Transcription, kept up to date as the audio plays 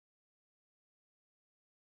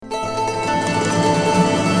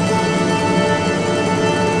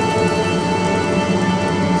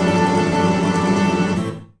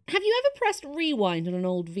pressed rewind on an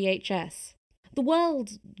old VHS. The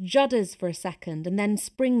world judders for a second and then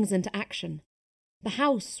springs into action. The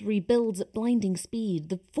house rebuilds at blinding speed,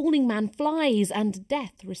 the falling man flies and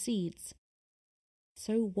death recedes.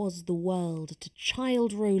 So was the world to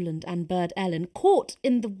Childe Roland and Burd Ellen, caught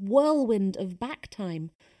in the whirlwind of back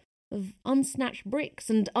time, of unsnatched bricks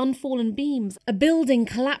and unfallen beams, a building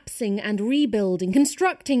collapsing and rebuilding,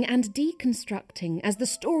 constructing and deconstructing as the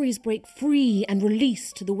stories break free and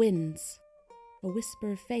release to the winds. A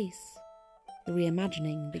whisper of face, the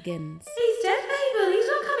reimagining begins. He's dead, Mabel, he's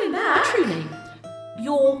not coming back. A true name.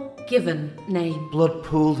 Your given name. Blood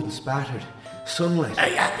pooled and spattered. Sunlit. A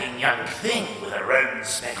yapping young thing with a round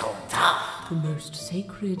speckled tuft. The most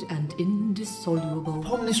sacred and indissoluble.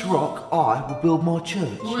 Upon this rock I will build my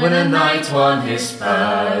church. When a knight won his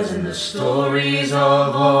spurs in the stories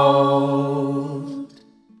of old.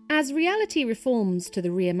 As reality reforms to the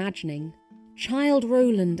reimagining, Childe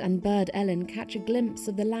Roland and Burd Ellen catch a glimpse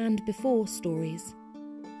of the land before stories.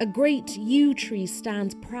 A great yew tree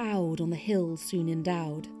stands proud on the hill soon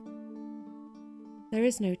endowed. There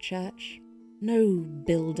is no church, no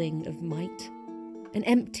building of might. An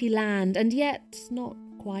empty land, and yet not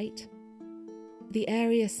quite. The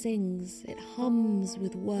area sings, it hums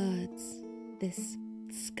with words, this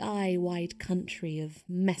sky-wide country of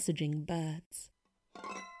messaging birds.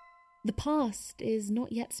 The past is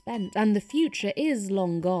not yet spent, and the future is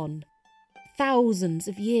long gone. Thousands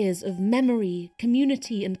of years of memory,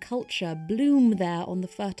 community and culture bloom there on the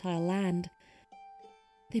fertile land.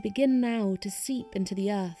 They begin now to seep into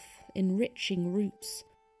the earth, enriching roots,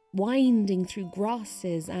 winding through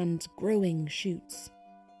grasses and growing shoots.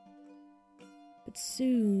 But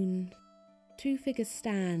soon, two figures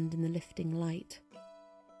stand in the lifting light.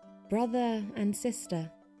 Brother and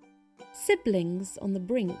sister, siblings on the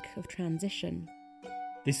brink of transition.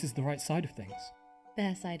 This is the right side of things.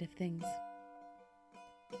 Their side of things.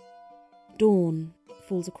 Dawn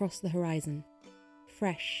falls across the horizon,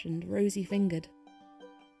 fresh and rosy-fingered.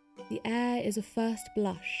 The air is a first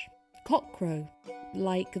blush, cockcrow,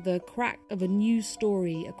 like the crack of a new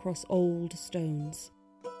story across old stones.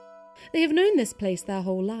 They have known this place their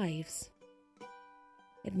whole lives.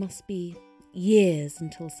 It must be years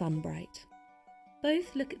until sunbright.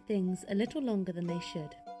 Both look at things a little longer than they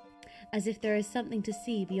should, as if there is something to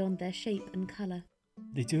see beyond their shape and colour.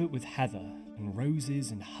 They do it with heather and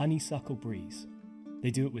roses and honeysuckle breeze.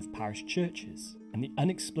 They do it with parish churches and the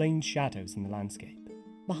unexplained shadows in the landscape.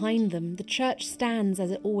 Behind them, the church stands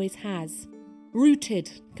as it always has,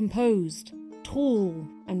 rooted, composed, tall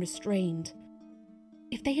and restrained.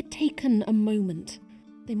 If they had taken a moment,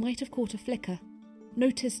 they might have caught a flicker,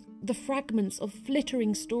 noticed the fragments of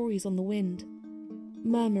flittering stories on the wind,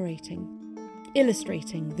 murmurating,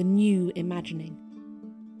 illustrating the new imagining.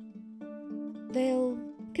 They'll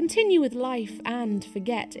continue with life and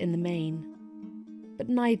forget in the main, but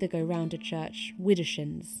neither go round a church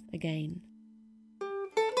widdershins again.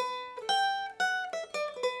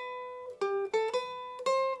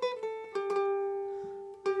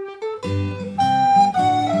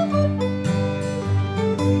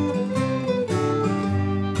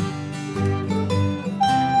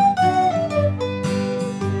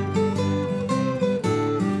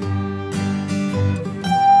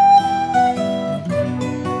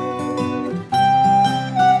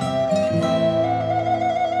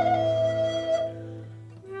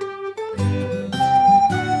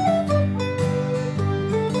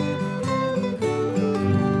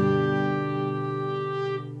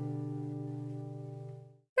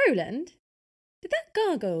 Roland, did that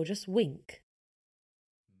gargoyle just wink?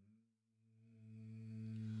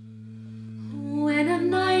 When a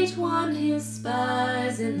knight won his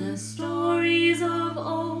spurs in the stories of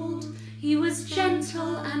old, he was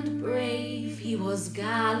gentle and brave, he was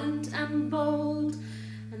gallant and bold.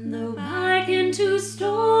 And though back into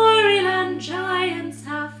storyland giants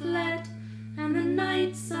have fled, and the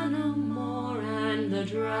knights are no more, and the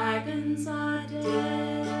dragons are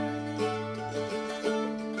dead.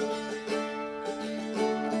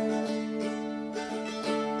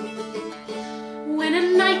 When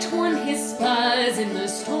a knight won his spurs in the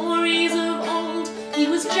stories of old, he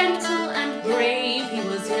was gentle and brave, he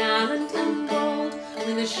was gallant and bold.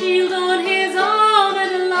 With a shield on his arm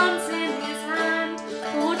and a lance in his hand,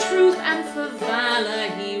 for truth and for valour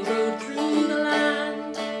he rode through the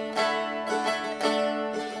land.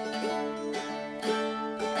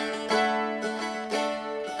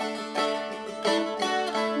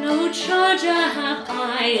 No charger have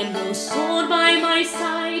I and no sword by my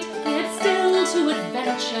side, yet still to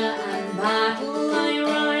adventure and battle I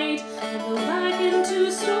ride. And though back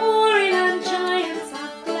into storyland giants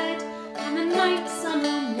have fled, and the knights are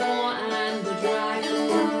no more, and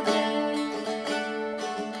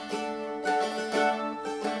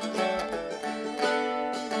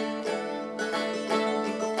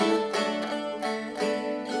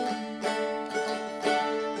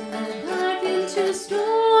the stories